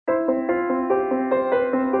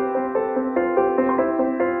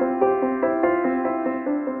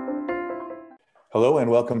Hello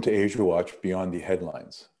and welcome to Asia Watch Beyond the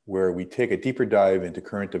Headlines, where we take a deeper dive into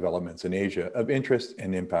current developments in Asia of interest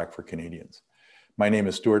and impact for Canadians. My name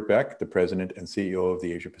is Stuart Beck, the President and CEO of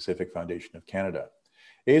the Asia Pacific Foundation of Canada.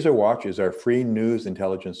 Asia Watch is our free news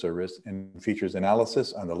intelligence service and features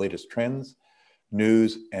analysis on the latest trends,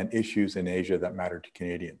 news, and issues in Asia that matter to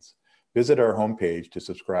Canadians. Visit our homepage to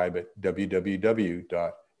subscribe at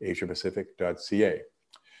www.asiapacific.ca.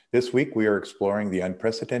 This week, we are exploring the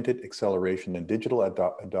unprecedented acceleration in digital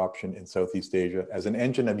adoption in Southeast Asia as an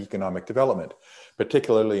engine of economic development,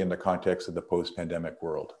 particularly in the context of the post-pandemic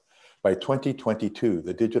world. By 2022,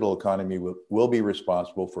 the digital economy will be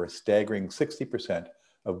responsible for a staggering 60%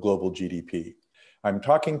 of global GDP. I'm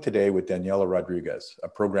talking today with Daniela Rodriguez, a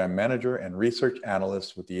program manager and research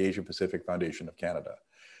analyst with the Asia Pacific Foundation of Canada.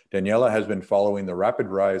 Daniela has been following the rapid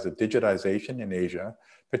rise of digitization in Asia,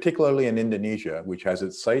 particularly in Indonesia, which has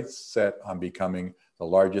its sights set on becoming the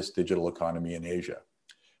largest digital economy in Asia.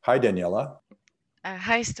 Hi, Daniela.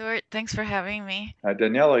 Hi, Stuart. Thanks for having me.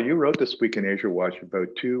 Daniela, you wrote this week in Asia Watch about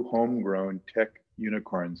two homegrown tech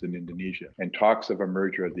unicorns in Indonesia and talks of a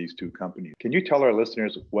merger of these two companies. Can you tell our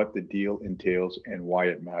listeners what the deal entails and why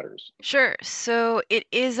it matters? Sure. So it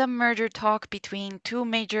is a merger talk between two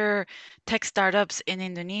major tech startups in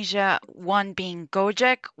Indonesia, one being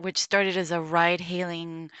Gojek, which started as a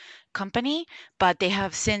ride-hailing company, but they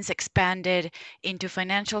have since expanded into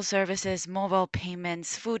financial services, mobile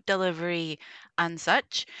payments, food delivery, and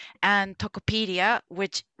such, and Tokopedia,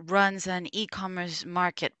 which runs an e-commerce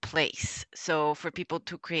marketplace, so for people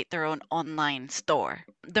to create their own online store.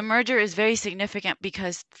 The merger is very significant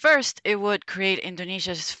because first, it would create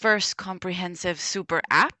Indonesia's first comprehensive super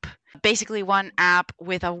app. Basically, one app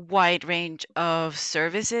with a wide range of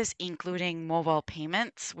services, including mobile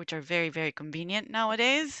payments, which are very, very convenient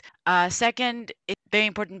nowadays. Second, it's very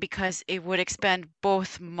important because it would expand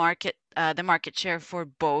the market share for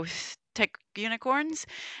both tech unicorns,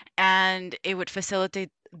 and it would facilitate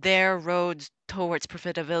their roads towards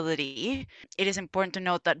profitability. It is important to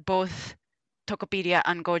note that both Tokopedia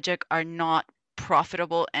and Gojek are not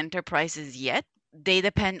profitable enterprises yet. They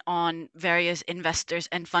depend on various investors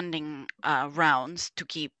and funding rounds to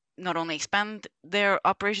keep not only expand their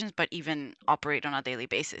operations, but even operate on a daily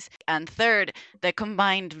basis. And third, the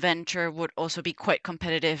combined venture would also be quite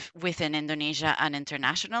competitive within Indonesia and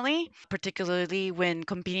internationally, particularly when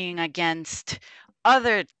competing against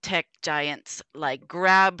other tech giants like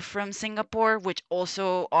Grab from Singapore, which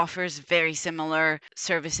also offers very similar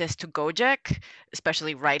services to Gojek,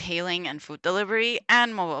 especially ride hailing and food delivery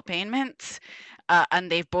and mobile payments.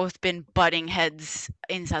 And they've both been butting heads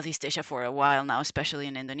in Southeast Asia for a while now, especially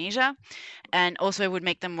in Indonesia. And also, it would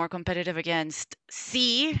make them more competitive against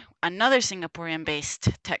Sea, another Singaporean based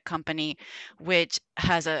tech company, which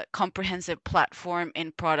has a comprehensive platform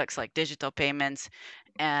in products like digital payments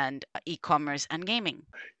and e-commerce and gaming.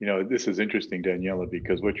 You know, this is interesting, Daniela,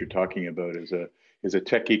 because what you're talking about is a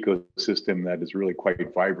tech ecosystem that is really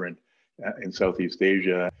quite vibrant in Southeast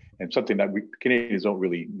Asia, and something that we Canadians don't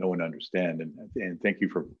really know and understand. And thank you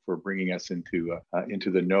for bringing us into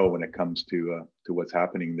the know when it comes to what's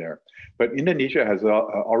happening there. But Indonesia has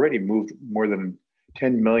already moved more than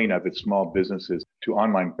 10 million of its small businesses to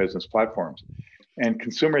online business platforms. And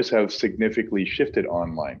consumers have significantly shifted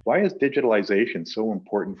online. Why is digitalization so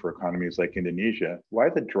important for economies like Indonesia? Why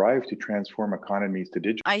the drive to transform economies to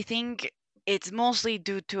digital? I think it's mostly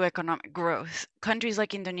due to economic growth. Countries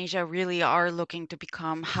like Indonesia really are looking to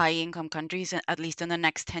become high income countries, at least in the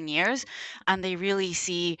next 10 years. And they really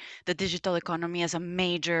see the digital economy as a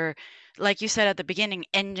major, like you said at the beginning,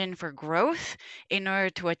 engine for growth in order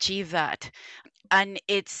to achieve that. And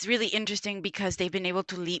it's really interesting because they've been able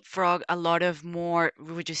to leapfrog a lot of more,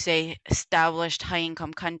 would you say, established high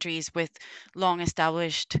income countries with long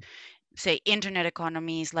established, say, internet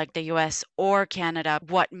economies like the US or Canada.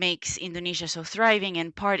 What makes Indonesia so thriving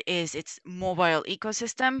in part is its mobile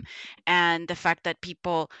ecosystem and the fact that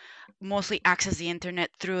people mostly access the internet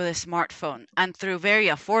through the smartphone and through very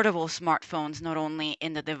affordable smartphones, not only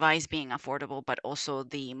in the device being affordable, but also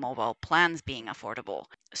the mobile plans being affordable.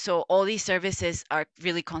 So all these services are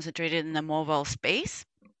really concentrated in the mobile space,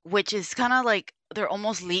 which is kind of like they're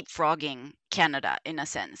almost leapfrogging Canada in a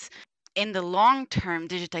sense. In the long term,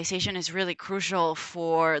 digitization is really crucial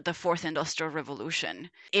for the fourth industrial revolution.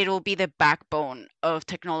 It'll be the backbone of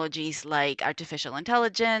technologies like artificial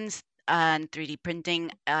intelligence and 3D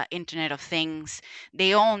printing, Internet of Things.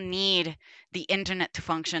 They all need the internet to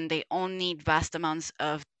function. They all need vast amounts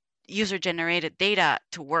of user generated data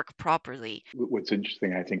to work properly. What's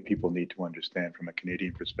interesting, I think people need to understand from a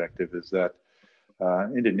Canadian perspective, is that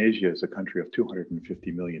Indonesia is a country of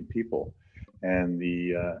 250 million people, and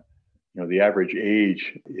The average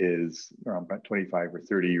age is around about 25 or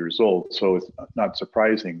 30 years old. So it's not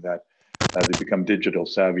surprising that they become digital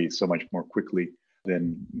savvy so much more quickly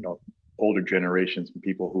than older generations and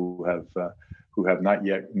people who have not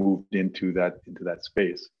yet moved into that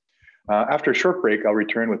space. After a short break, I'll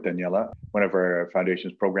return with Daniela, one of our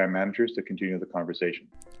Foundation's program managers, to continue the conversation.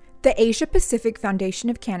 The Asia Pacific Foundation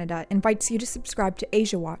of Canada invites you to subscribe to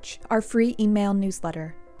Asia Watch, our free email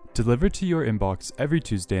newsletter. Delivered to your inbox every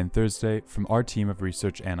Tuesday and Thursday from our team of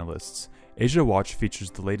research analysts. Asia Watch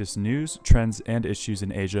features the latest news, trends, and issues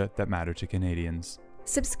in Asia that matter to Canadians.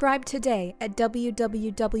 Subscribe today at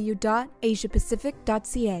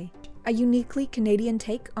www.asiapacific.ca, a uniquely Canadian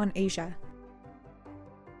take on Asia.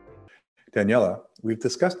 Daniela, we've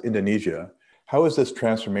discussed Indonesia. How is this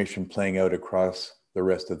transformation playing out across the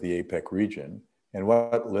rest of the APEC region, and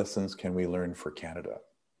what lessons can we learn for Canada?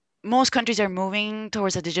 Most countries are moving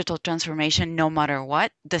towards a digital transformation no matter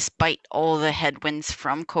what, despite all the headwinds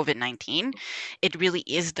from COVID-19. It really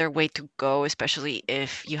is their way to go, especially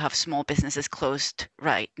if you have small businesses closed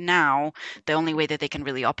right now. The only way that they can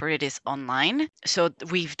really operate is online. So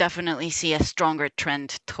we've definitely see a stronger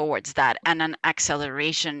trend towards that and an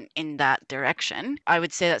acceleration in that direction. I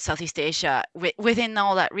would say that Southeast Asia, within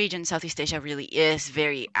all that region, Southeast Asia really is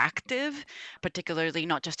very active, particularly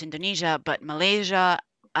not just Indonesia, but Malaysia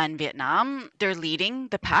and Vietnam. They're leading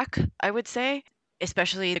the pack, I would say.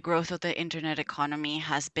 Especially the growth of the internet economy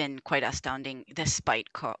has been quite astounding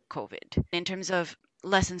despite COVID. In terms of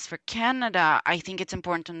lessons for Canada, I think it's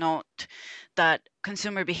important to note that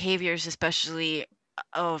consumer behaviors, especially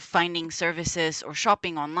of finding services or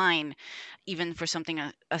shopping online, even for something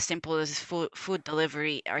as simple as food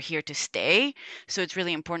delivery, are here to stay. So it's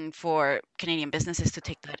really important for Canadian businesses to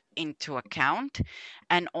take that into account.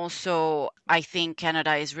 And also, I think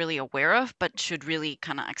Canada is really aware of, but should really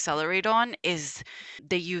kind of accelerate on, is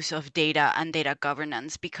the use of data and data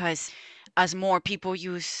governance, because as more people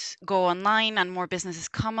go online and more businesses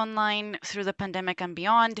come online through the pandemic and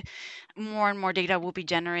beyond, more and more data will be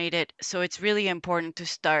generated. So it's really important to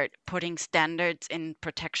start putting standards in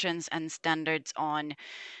protections and standards on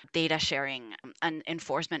data sharing and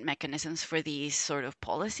enforcement mechanisms for these sort of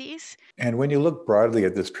policies. And when you look broadly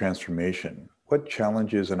at this transformation, what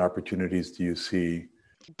challenges and opportunities do you see?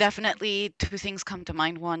 Definitely two things come to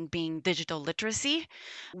mind. One being digital literacy.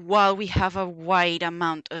 While we have a wide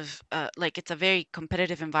amount of, it's a very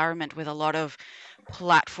competitive environment with a lot of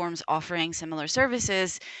platforms offering similar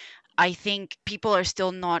services, I think people are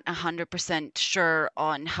still not 100% sure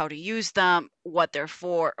on how to use them, what they're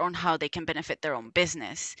for, on how they can benefit their own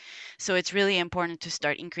business. So it's really important to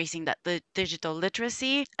start increasing that the digital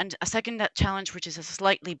literacy. And a second challenge, which is a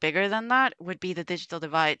slightly bigger than that, would be the digital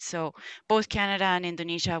divide. So both Canada and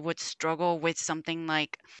Indonesia would struggle with something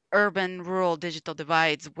like urban-rural digital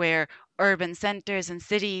divides, where urban centers and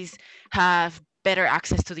cities have better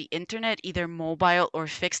access to the internet, either mobile or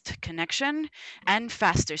fixed connection, and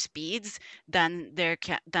faster speeds than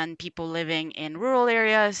people living in rural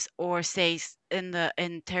areas, or say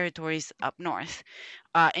in territories up north.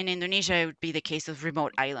 In Indonesia, it would be the case of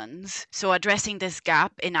remote islands. So addressing this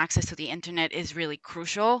gap in access to the internet is really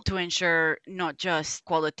crucial to ensure not just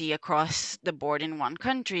quality across the board in one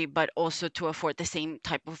country, but also to afford the same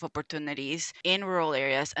type of opportunities in rural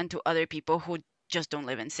areas and to other people who just don't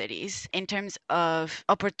live in cities. In terms of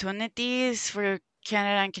opportunities for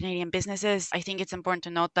Canada and Canadian businesses, I think it's important to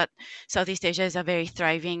note that Southeast Asia is a very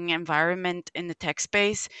thriving environment in the tech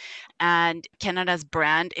space, and Canada's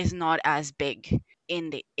brand is not as big in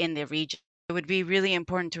the region. It would be really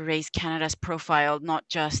important to raise Canada's profile, not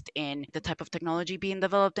just in the type of technology being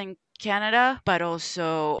developed in Canada, but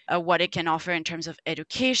also what it can offer in terms of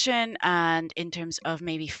education and in terms of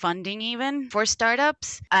maybe funding even for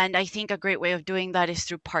startups. And I think a great way of doing that is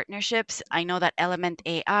through partnerships. I know that Element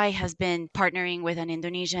AI has been partnering with an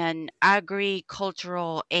Indonesian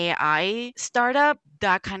agricultural AI startup.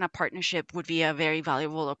 That kind of partnership would be a very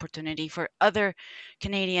valuable opportunity for other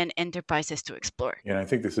Canadian enterprises to explore. Yeah, I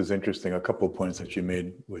think this is interesting. A couple of points that you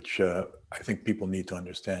made, which I think people need to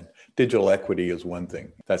understand. Digital equity is one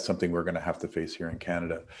thing. That's something we're going to have to face here in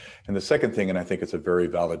Canada. And the second thing, and I think it's a very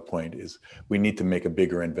valid point, is we need to make a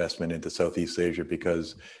bigger investment into Southeast Asia,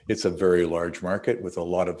 because it's a very large market with a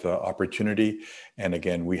lot of opportunity. And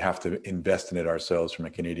again, we have to invest in it ourselves from a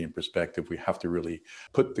Canadian perspective. We have to really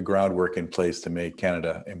put the groundwork in place to make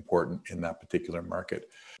Canada important in that particular market.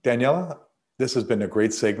 Daniela, this has been a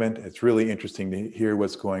great segment. It's really interesting to hear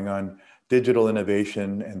what's going on. Digital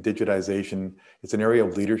innovation and digitization, it's an area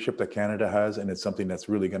of leadership that Canada has, and it's something that's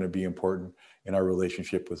really going to be important in our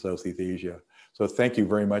relationship with Southeast Asia. So thank you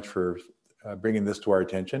very much for bringing this to our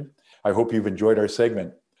attention. I hope you've enjoyed our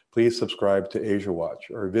segment. please subscribe to Asia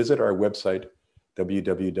Watch or visit our website,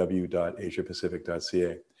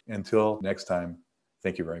 www.asiapacific.ca. Until next time,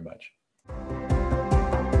 thank you very much.